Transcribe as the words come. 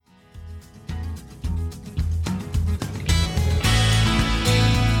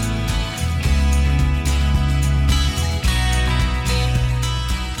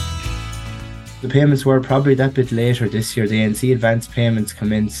payments were probably that bit later this year. The ANC advance payments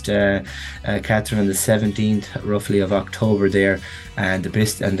commenced, Catherine, on the 17th, roughly, of October there, and the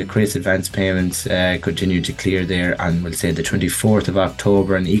BIS and the CRIS advance payments continued to clear there on, we'll say, the 24th of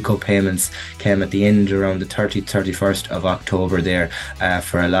October, and eco payments came at the end around the 30th, 31st of October there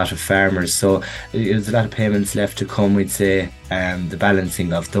for a lot of farmers. So there's a lot of payments left to come, we'd say. The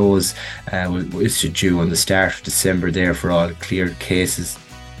balancing of those is due on the start of December there for all cleared cases.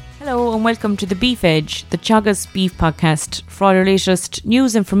 Hello and welcome to the Beef Edge, the Teagasc Beef Podcast, for all your latest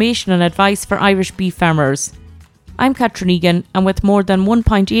news, information and advice for Irish beef farmers. I'm Catherine Egan, and with more than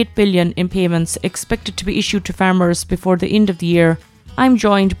 1.8 billion in payments expected to be issued to farmers before the end of the year, I'm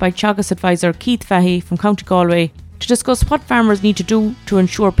joined by Teagasc advisor Keith Fahey from County Galway to discuss what farmers need to do to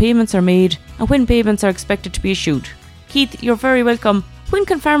ensure payments are made and when payments are expected to be issued. Keith, you're very welcome. When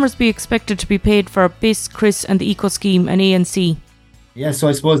can farmers be expected to be paid for BIS, CRIS and the Eco Scheme and ANC? Yeah, so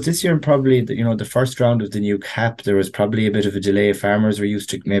I suppose this year, probably, the first round of the new cap, there was probably a bit of a delay. Farmers were used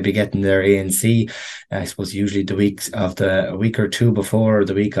to maybe getting their ANC, I suppose, usually a week or two before,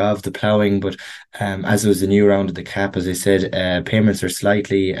 the week of the ploughing. But as it was the new round of the cap, as I said, payments are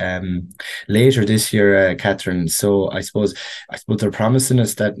slightly later this year, Catherine. So I suppose they're promising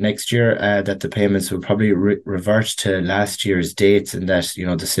us that next year that the payments will probably revert to last year's dates, and that,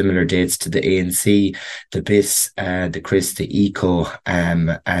 the similar dates to the ANC, the BIS, the CRIS, the Eco,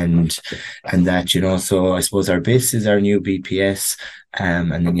 and that, so I suppose our BIS is our new BPS,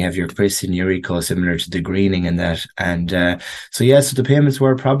 and then you have your CRIS and your Eco, similar to the greening and that. And so the payments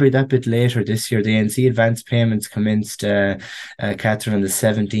were probably that bit later this year. The ANC advance payments commenced, Catherine, on the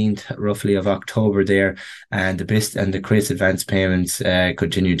 17th, roughly, of October there, and the BIS and the CRIS advance payments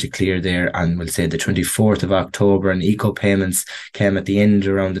continued to clear there on, we'll say, the 24th of October, and eco payments came at the end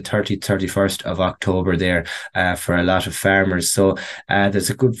around the 30th, 31st of October there for a lot of farmers. So there's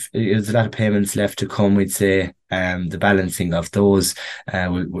a lot of payments left to come, we'd say. The balancing of those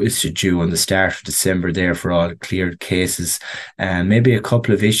is due on the start of December there for all cleared cases. Maybe a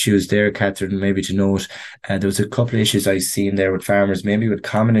couple of issues there, Catherine, maybe to note. There was a couple of issues I've seen there with farmers, maybe with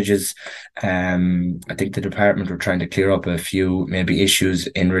commonages. I think the department were trying to clear up a few maybe issues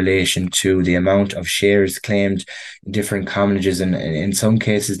in relation to the amount of shares claimed in different commonages, and in some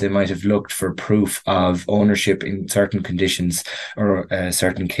cases they might have looked for proof of ownership in certain conditions or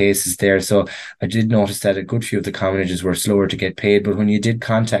certain cases there. So I did notice that a good few of the commonages were slower to get paid, but when you did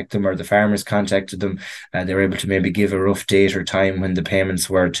contact them, or the farmers contacted them, they were able to maybe give a rough date or time when the payments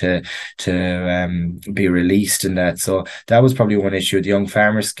were to be released and that. So that was probably one issue. The Young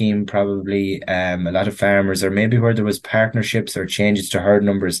Farmer Scheme, probably a lot of farmers, or maybe where there was partnerships or changes to herd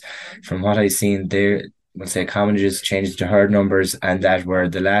numbers, from what I've seen there, we'll say commonages changes to herd numbers, and that were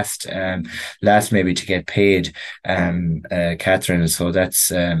the last maybe to get paid, Catherine. So that's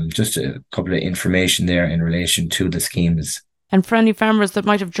just a couple of information there in relation to the schemes. And for any farmers that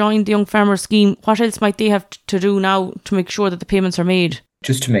might have joined the Young Farmer Scheme, what else might they have to do now to make sure that the payments are made?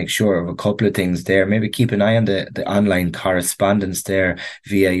 Just to make sure of a couple of things there, maybe keep an eye on the online correspondence there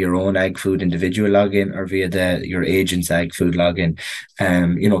via your own AgFood individual login, or via your agent's AgFood login.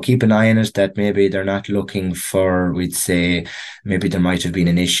 Keep an eye on it, that maybe they're not looking for, we'd say, maybe there might have been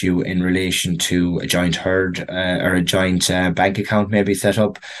an issue in relation to a joint herd or a joint bank account maybe set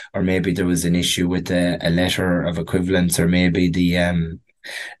up, or maybe there was an issue with a letter of equivalence, or maybe the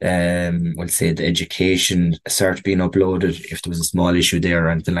we'll say the education cert being uploaded, if there was a small issue there or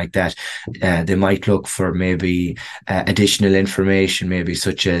anything like that. They might look for maybe additional information, maybe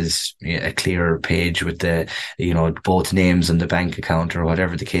such as a clearer page with the both names on the bank account, or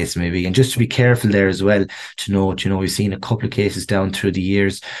whatever the case may be. And just to be careful there as well, to note, we've seen a couple of cases down through the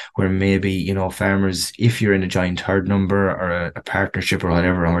years where maybe farmers, if you're in a joint herd number or a partnership or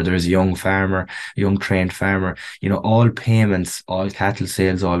whatever, or there's a young trained farmer, all payments, all cattle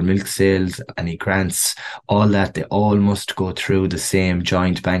sales, all milk sales, any grants, all that, they all must go through the same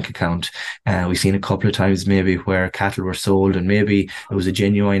joint bank account. We've seen a couple of times maybe where cattle were sold and maybe it was a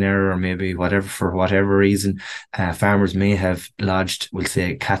genuine error, or maybe for whatever reason, farmers may have lodged, we'll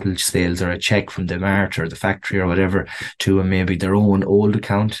say, cattle sales or a check from the mart or the factory or whatever to maybe their own old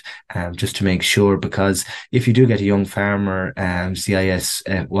account, just to make sure. Because if you do get a young farmer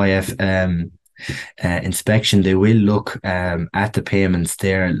CIS-YF inspection, they will look at the payments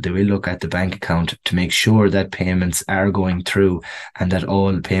there. They will look at the bank account to make sure that payments are going through, and that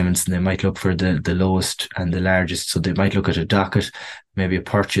all payments, and they might look for the lowest and the largest. So they might look at a docket, maybe a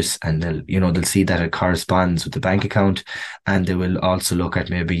purchase, and they'll see that it corresponds with the bank account. And they will also look at,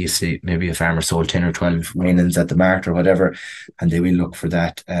 maybe a farmer sold 10 or 12 weanings at the mart or whatever, and they will look for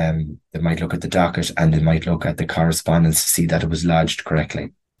that. They might look at the docket, and they might look at the correspondence to see that it was lodged correctly.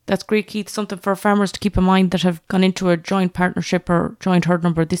 That's great, Keith. Something for farmers to keep in mind that have gone into a joint partnership or joint herd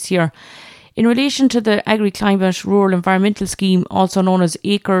number this year. In relation to the Agri-Climate Rural Environmental Scheme, also known as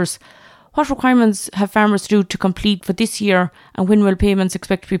ACRES, what requirements have farmers to do to complete for this year, and when will payments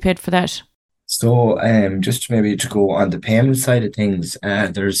expect to be paid for that? So, just maybe to go on the payment side of things,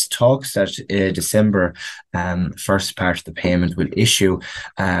 there's talks that December, first part of the payment will issue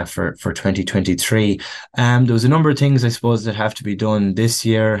for 2023. There was a number of things, I suppose, that have to be done this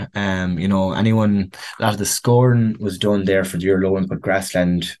year. A lot of the scoring was done there for your low input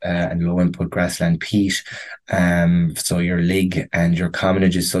grassland and low input grassland peat. So your LIG and your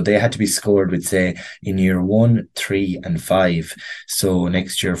commonages, so they had to be scored, we'd say, in year 1, 3, and 5. So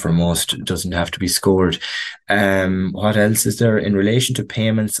next year for most doesn't have to be scored. What else is there in relation to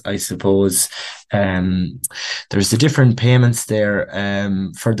payments? I suppose there's the different payments there.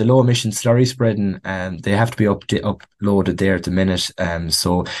 For the low emission slurry spreading, they have to be uploaded there at the minute.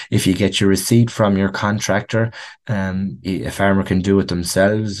 So if you get your receipt from your contractor, a farmer can do it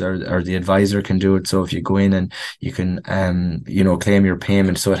themselves, or the advisor can do it. So if you go in and you can claim your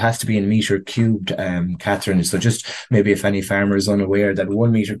payment, so it has to be in meter cubed, Catherine. So just maybe if any farmer is unaware that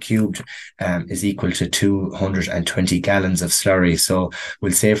 1 meter cubed is equal to 220 gallons of slurry. So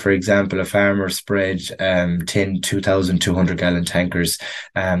we'll say, for example, a farmer spread 10 2,200 gallon tankers,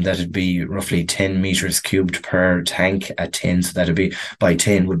 that'd be roughly 10 meters cubed per tank at 10. So that'd be, by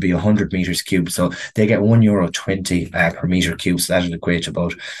 10 would be 100 meters cubed. So they get €1.20 per meter cubed. So that'd equate to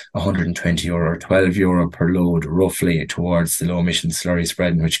about €120 or €12 per load, roughly, towards the low emission slurry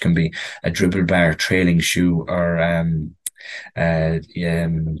spreading, which can be a dribble bar, trailing shoe, or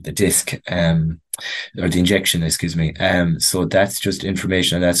the disc, or the injection, excuse me. So that's just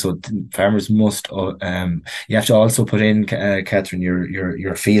information on that. So farmers must, you have to also put in, Catherine,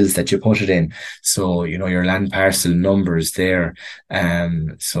 your fields that you put it in. So, your land parcel numbers there.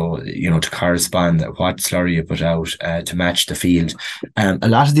 To correspond what slurry you put out, to match the field. A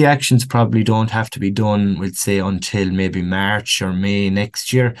lot of the actions probably don't have to be done, we'd say, until maybe March or May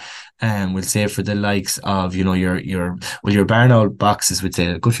next year. We'll say for the likes of, your barn owl boxes, we'd say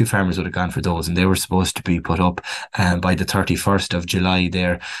a good few farmers would have gone for those, and they were supposed to be put up by the 31st of July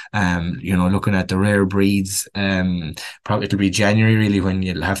there. Looking at the rare breeds, probably it'll be January really when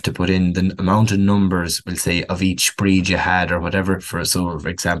you'll have to put in the amount of numbers, we'll say, of each breed you had or whatever. For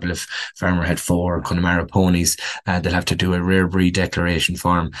example, if farmer had 4 Connemara ponies, they'll have to do a rare breed declaration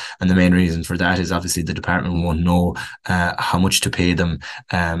form. And the main reason for that is obviously the department won't know how much to pay them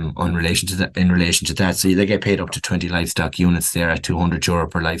in relation to that. So they get paid up to 20 livestock units there at €200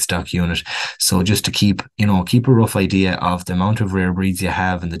 per livestock unit. So just to keep a rough idea of the amount of rare breeds you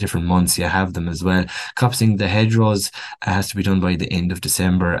have and the different months you have them as well. Copsing the hedgerows has to be done by the end of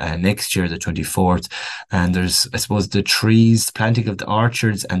December next year, the 24th. And there's, I suppose, the trees, planting of the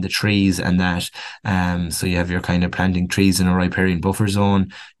orchards and the trees and that. So you have your kind of planting trees in a riparian buffer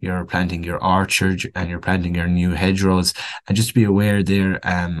zone, you're planting your orchard, and you're planting your new hedgerows. And just to be aware there,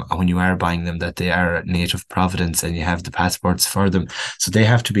 when you are buying them, that they are native providence and you have the passports for them. So they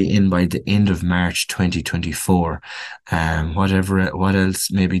have to be in by the end of March 2024. What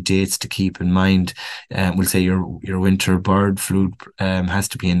else, maybe dates to keep in mind? We'll say your winter bird flu has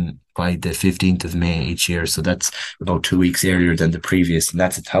to be in by the 15th of May each year. So that's about 2 weeks earlier than the previous. And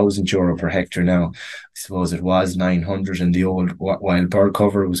that's €1,000 per hectare now. I suppose it was 900 in the old wild bird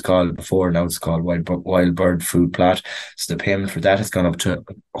cover, it was called before. Now it's called wild bird food plot. So the payment for that has gone up to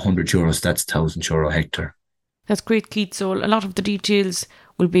 €100. That's €1,000 a hectare. That's great, Keith. So a lot of the details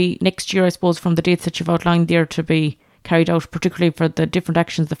will be next year, I suppose, from the dates that you've outlined there to be carried out, particularly for the different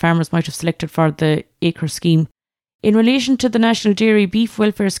actions the farmers might have selected for the ACRE scheme. In relation to the National Dairy Beef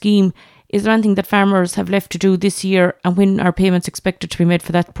Welfare Scheme, is there anything that farmers have left to do this year, and when are payments expected to be made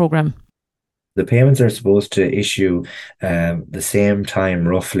for that programme? The payments are supposed to issue the same time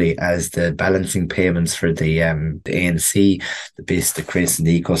roughly as the balancing payments for the ANC, the BIS, the CRIS and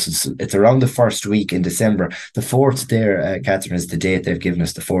the ECOS. It's around the first week in December. The 4th there, Catherine, is the date they've given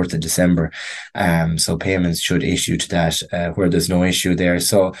us, the 4th of December. So payments should issue to that where there's no issue there.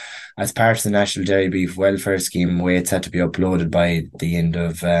 So as part of the National Dairy Beef Welfare Scheme, weights had to be uploaded by the end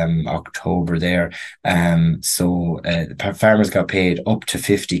of October there. Farmers got paid up to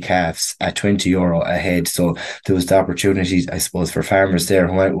 50 calves at €20 a head. So there was the opportunity, I suppose, for farmers there,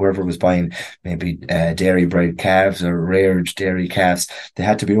 whoever was buying maybe dairy bred calves or reared dairy calves, they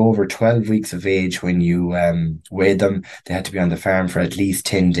had to be over 12 weeks of age when you weighed them. They had to be on the farm for at least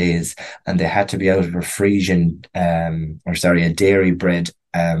 10 days, and they had to be out of a dairy bred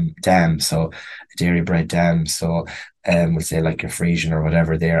dam, so a dairy bred dam. So we'll say like a Frisian or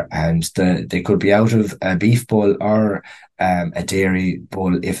whatever there, and they could be out of a beef bull or a dairy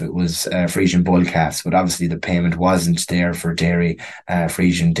bull if it was Frisian bull calves, but obviously the payment wasn't there for dairy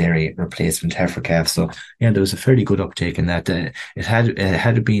Frisian dairy replacement heifer calves. So yeah, there was a fairly good uptake in that. It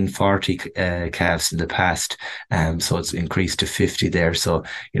had been 40 calves in the past, so it's increased to 50 there. So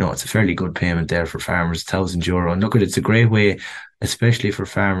it's a fairly good payment there for farmers, €1,000. And look at it's a great way, especially for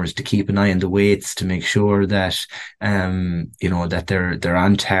farmers, to keep an eye on the weights to make sure that that they're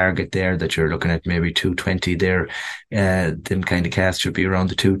on target there, that you're looking at maybe 220 there. Them kind of calves should be around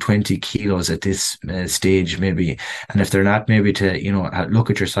the 220 kilos at this stage maybe. And if they're not, maybe to look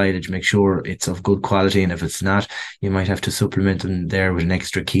at your silage, make sure it's of good quality, and if it's not, you might have to supplement them there with an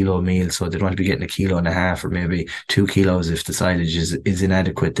extra kilo meal, so they don't want to be getting 1.5 kilos or maybe 2 kilos if the silage is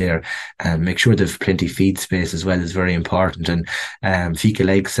inadequate there. And make sure they've plenty feed space as well is very important. And fecal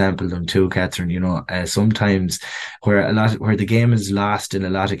egg sample them too, Catherine. Sometimes where the game is lost in a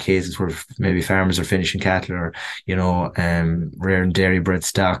lot of cases, where maybe farmers are finishing cattle or rearing dairy bred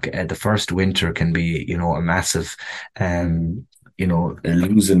stock, the first winter can be a massive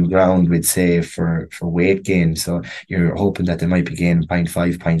losing ground, we'd say, for weight gain. So you're hoping that they might be gaining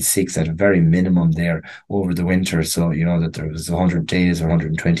 0.5, 0.6 at a very minimum there over the winter. So, that there was 100 days or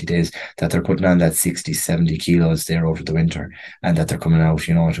 120 days that they're putting on that 60, 70 kilos there over the winter, and that they're coming out,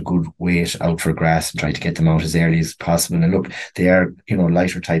 at a good weight out for grass, and try to get them out as early as possible. And look, they are,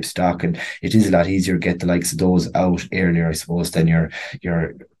 lighter type stock, and it is a lot easier to get the likes of those out earlier, I suppose, than your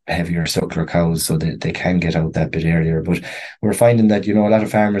heavier suckler cows, so that they can get out that bit earlier. But we're finding that a lot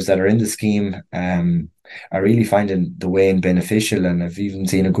of farmers that are in the scheme are really finding the weighing beneficial. And I've even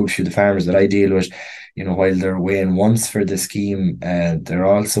seen a good few of the farmers that I deal with, while they're weighing once for the scheme, they're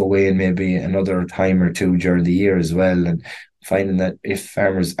also weighing maybe another time or two during the year as well. And finding that if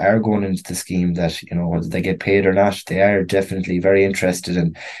farmers are going into the scheme, that whether they get paid or not, they are definitely very interested,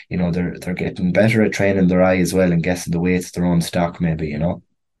 and they're getting better at training their eye as well, and guessing the weights of their own stock maybe.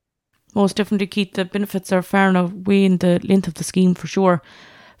 Most definitely, Keith, the benefits are far enough weighing the length of the scheme for sure.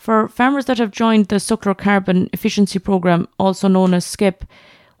 For farmers that have joined the Suckler Carbon Efficiency Programme, also known as SCEP,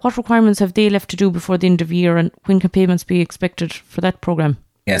 what requirements have they left to do before the end of the year, and when can payments be expected for that programme?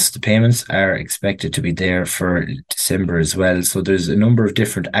 Yes, the payments are expected to be there for December as well. So there's a number of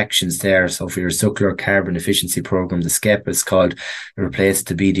different actions there. So for your Suckler Carbon Efficiency Programme, the SCEP is called, replaced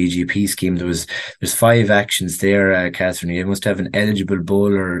the BDGP scheme. There's 5 actions there, Catherine. You must have an eligible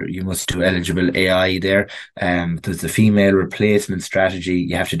bull, or you must do eligible AI there. There's the female replacement strategy.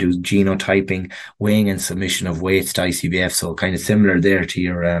 You have to do genotyping, weighing and submission of weights to ICBF. So kind of similar there to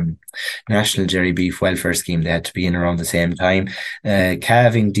your National Dairy Beef Welfare Scheme. They had to be in around the same time.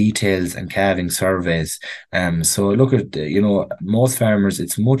 Calving details and calving surveys. So look at, most farmers,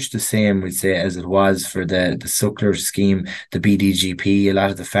 it's much the same, we'd say, as it was for the Suckler scheme, the BDGP. A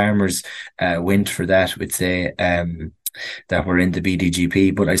lot of the farmers went for that, we'd say, that were in the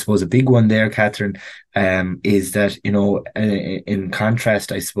BDGP. But I suppose a big one there, Catherine, is that, in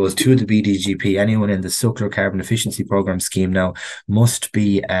contrast, I suppose, to the BDGP, anyone in the Suckler Carbon Efficiency Programme scheme now must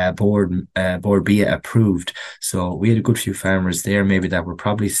be board BIA approved. So we had a good few farmers there, maybe, that were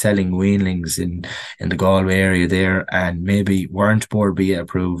probably selling weanlings in the Galway area there, and maybe weren't board BIA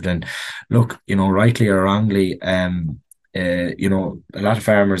approved. And look, rightly or wrongly, a lot of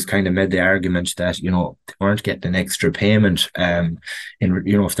farmers kind of made the argument that, they weren't getting an extra payment.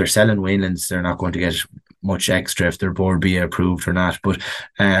 If they're selling weanlings, they're not going to get much extra if they're board BIA approved or not. But,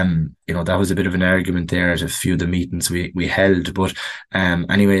 that was a bit of an argument there at a few of the meetings we held. But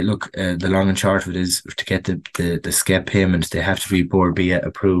anyway, look, the long and short of it is, to get the SCEP payments, they have to be board BIA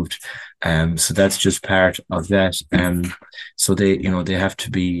approved. So that's just part of that. So they have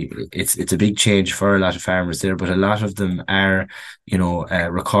to be, it's a big change for a lot of farmers there, but a lot of them are,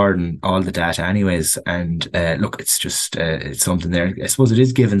 recording all the data anyways. And, look, it's just, it's something there. I suppose it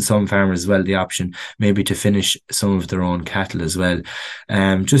is giving some farmers as well the option maybe to finish some of their own cattle as well.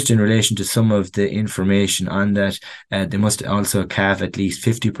 Just in relation to some of the information on that, they must also calve at least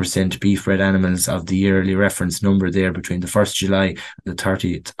 50% beef bred animals of the yearly reference number there between the 1st July and the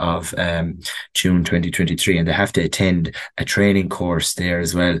 30th of June 2023, and they have to attend a training course there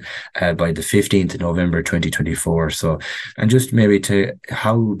as well by the 15th of November 2024. So, and just maybe to,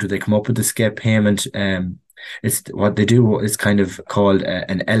 how do they come up with the SCEP payment? It's what they do is kind of called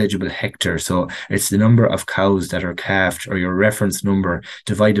an eligible hectare. So it's the number of cows that are calved, or your reference number,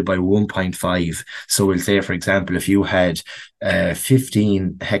 divided by 1.5. So we'll say, for example, if you had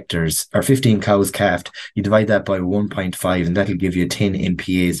 15 hectares or 15 cows calved, you divide that by 1.5, and that'll give you 10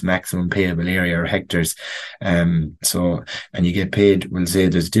 MPAs, maximum payable area, or hectares. And you get paid, we'll say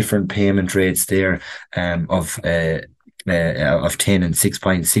there's different payment rates there of of 10 and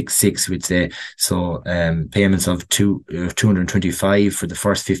 6.66, we'd say. So payments of 225 for the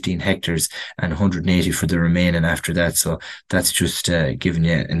first 15 hectares and 180 for the remaining after that. So that's just giving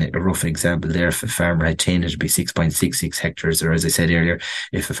you a rough example there. If a farmer had 10, it'd be 6.66 hectares, or as I said earlier,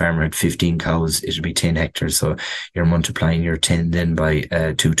 if a farmer had 15 cows, it'd be 10 hectares. So you're multiplying your 10 then by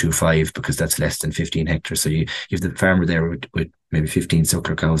 225, because that's less than 15 hectares. So you have the farmer there with maybe 15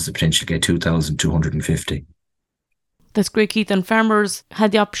 suckler cows to potentially get 2,250. That's great, Keith. And farmers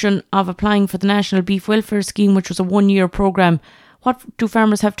had the option of applying for the National Beef Welfare Scheme, which was a 1-year programme. What do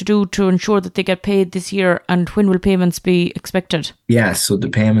farmers have to do to ensure that they get paid this year, and when will payments be expected? Yeah, so the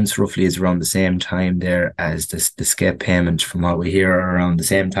payments roughly is around the same time there as the SCEP payment, from what we hear, are around the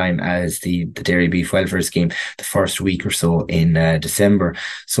same time as the Dairy Beef Welfare Scheme, the first week or so in December.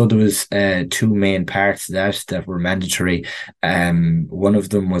 So there was 2 main parts of that were mandatory. One of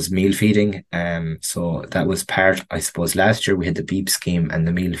them was meal feeding. So that was part, I suppose, last year we had the beep scheme and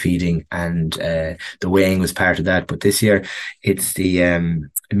the meal feeding, and the weighing was part of that. But this year it's the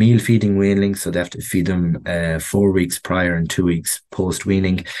meal feeding weanling, so they have to feed them 4 weeks prior and 2 weeks post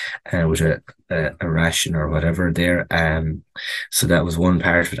weaning with a ration or whatever there. So that was one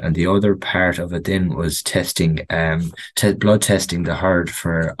part of it, and the other part of it then was testing, blood testing the herd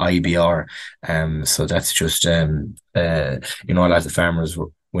for IBR. So that's just a lot of the farmers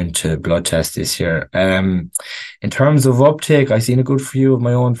went to blood test this year. In terms of uptake, I seen a good few of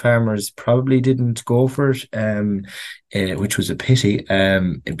my own farmers probably didn't go for it, which was a pity,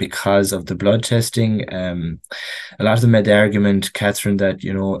 because of the blood testing. A lot of them made the argument, Catherine, that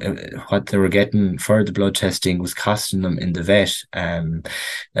what they were getting for the blood testing was costing them in the vet.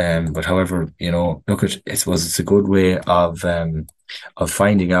 But however, look at, I suppose it's a good way of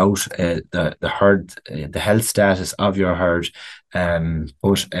finding out the herd, the health status of your herd. I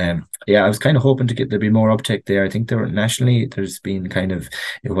was kind of hoping there'd be more uptake there. I think there were nationally, there's been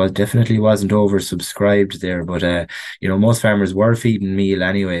definitely wasn't oversubscribed there, but most farmers were feeding meal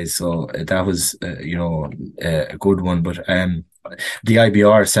anyways, so that was a good one. But the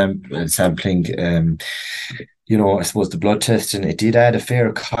IBR sampling, I suppose the blood testing, it did add a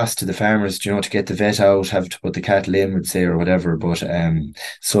fair cost to the farmers, to get the vet out, have to put the cattle in, would say, or whatever. But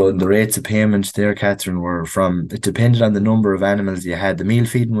so the rates of payment there, Catherine, were it depended on the number of animals you had. The meal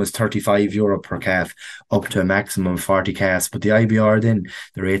feeding was €35 per calf, up to a maximum of 40 calves. But the IBR then,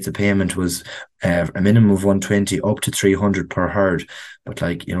 the rates of payment was a minimum of 120 up to 300 per herd. But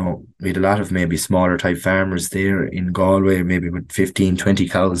we had a lot of maybe smaller type farmers there in Galway, maybe with 15, 20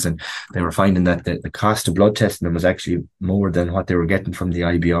 cows, and they were finding that the cost of blood testing them was actually more than what they were getting from the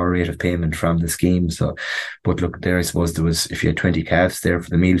IBR rate of payment from the scheme. So, but look there, I suppose there was, if you had 20 calves there for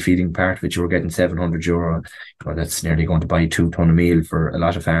the meal feeding part of it, you were getting €700. That's nearly going to buy 2 ton of meal for a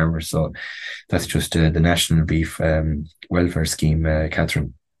lot of farmers. So that's just the National Beef Welfare Scheme,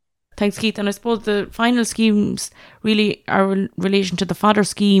 Catherine. Thanks, Keith. And I suppose the final schemes really are in relation to the fodder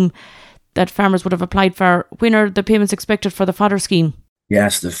scheme that farmers would have applied for. When are the payments expected for the fodder scheme?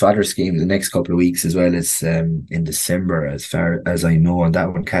 Yes, the fodder scheme the next couple of weeks, as well as in December, as far as I know on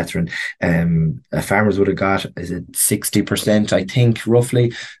that one, Catherine. Farmers would have got, is it 60%, I think,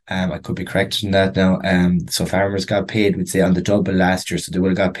 roughly. I could be correct in that now. So farmers got paid, we'd say, on the double last year. So they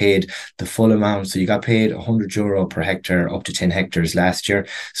would have got paid the full amount. So you got paid €100 per hectare up to 10 hectares last year.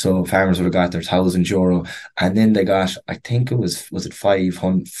 So farmers would have got their €1,000. And then they got, I think it was it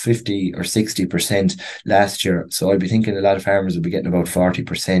 550 or 60% last year. So I'd be thinking a lot of farmers would be getting about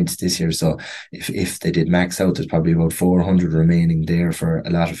 40% this year. So if they did max out, there's probably about 400 remaining there for a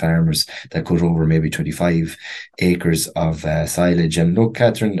lot of farmers that cut over maybe 25 acres of silage. And look,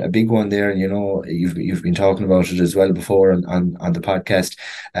 Catherine, a big one there, and you've been talking about it as well before on the podcast,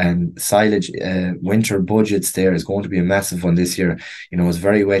 and silage winter budgets there is going to be a massive one this year. It's a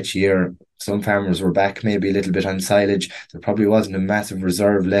very wet year. Some farmers were back maybe a little bit on silage. There probably wasn't a massive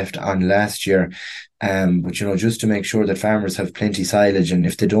reserve left on last year. But just to make sure that farmers have plenty silage, and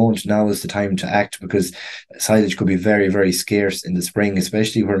if they don't, now is the time to act, because silage could be very, very scarce in the spring,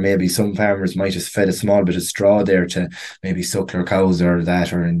 especially where maybe some farmers might have fed a small bit of straw there to maybe suckler cows or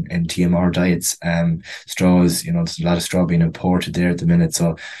that, or in TMR diets. Straws, there's a lot of straw being imported there at the minute.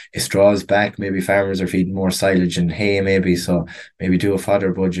 So if straw is back, maybe farmers are feeding more silage and hay maybe. So maybe do a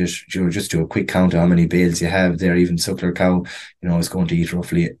fodder budget, just do a quick count of how many bales you have there. Even suckler cow, is going to eat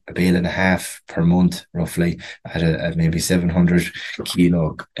roughly a bale and a half per month, roughly, at maybe 700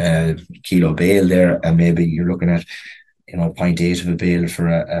 kilo bale there, and maybe you're looking at 0.8 of a bale for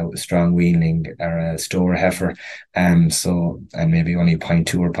a strong weanling or a store heifer. And maybe only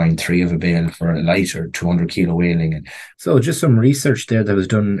 0.2 or 0.3 of a bale for a light or 200 kilo whaling. And so just some research there that was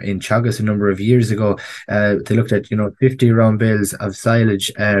done in Teagasc a number of years ago. They looked at, 50 round bales of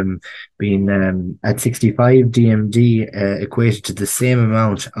silage being at 65 DMD equated to the same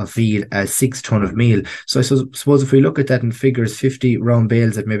amount of feed as 6 ton of meal. So I suppose if we look at that in figures, 50 round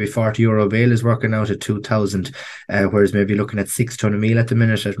bales at maybe €40 a bale is working out at 2,000, whereas maybe looking at 6 ton of meal at the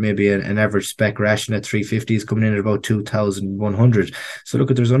minute at maybe an average spec ration at 350 is coming in at about 2,100. So look,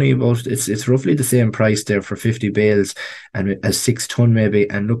 there's only about, it's roughly the same price there for 50 bales and a 6 ton maybe.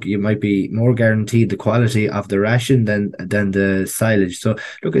 And look, you might be more guaranteed the quality of the ration than the silage. So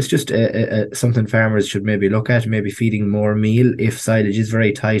look, it's just something farmers should maybe look at, maybe feeding more meal if silage is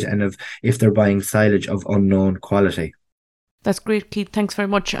very tight and if they're buying silage of unknown quality. That's great, Keith. Thanks very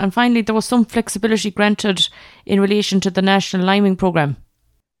much. And finally, there was some flexibility granted in relation to the National Liming Programme.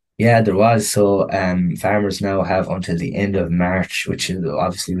 Yeah, there was. So farmers now have until the end of March, which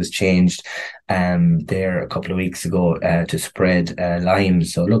obviously was changed there a couple of weeks ago to spread lime.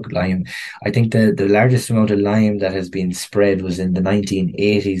 So look, lime, I think the largest amount of lime that has been spread was in the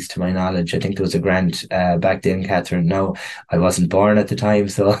 1980s, to my knowledge. I think there was a grant back then, Catherine. Now, I wasn't born at the time,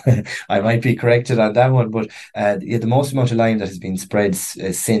 so I might be corrected on that one. But the most amount of lime that has been spread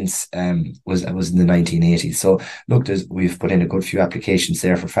since was in the 1980s. So look, we've put in a good few applications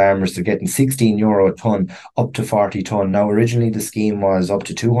there for farmers. They're getting €16 a tonne up to 40 tonne. Now, originally the scheme was up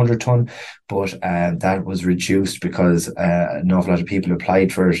to 200 tonne, but that was reduced because an awful lot of people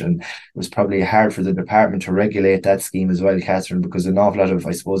applied for it, and it was probably hard for the department to regulate that scheme as well, Catherine, because an awful lot of,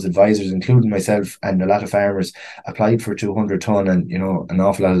 I suppose, advisors, including myself and a lot of farmers, applied for 200 tonne, and an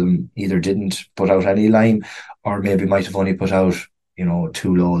awful lot of them either didn't put out any lime or maybe might have only put out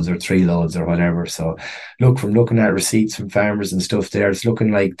 2 loads or 3 loads or whatever. So look, from looking at receipts from farmers and stuff there, it's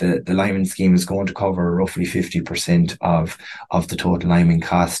looking like the liming scheme is going to cover roughly 50% of the total liming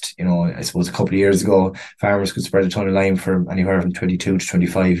cost. I suppose a couple of years ago, farmers could spread a ton of lime for anywhere from 22 to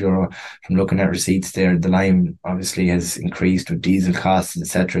 25 euro. From looking at receipts there, the lime obviously has increased with diesel costs,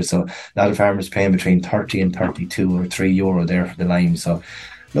 etc. So a lot of farmers paying between 30 and 32 or 3 euro there for the lime. So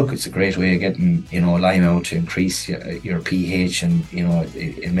look, it's a great way of getting, lime out to increase your pH, and,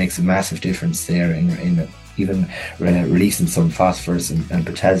 it makes a massive difference there in even releasing some phosphorus and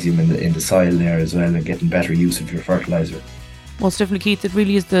potassium in the soil there as well, and getting better use of your fertiliser. Most definitely, Keith. It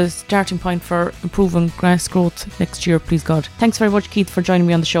really is the starting point for improving grass growth next year, please God. Thanks very much, Keith, for joining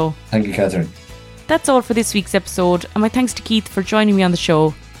me on the show. Thank you, Catherine. That's all for this week's episode, and my thanks to Keith for joining me on the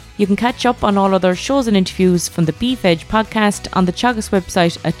show. You can catch up on all other shows and interviews from the Beef Edge podcast on the Teagasc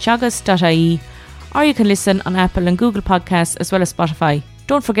website at teagasc.ie, or you can listen on Apple and Google Podcasts as well as Spotify.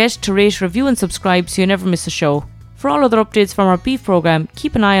 Don't forget to rate, review and subscribe so you never miss a show. For all other updates from our beef programme,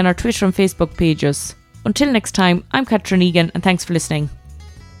 keep an eye on our Twitter and Facebook pages. Until next time, I'm Catherine Egan, and thanks for listening.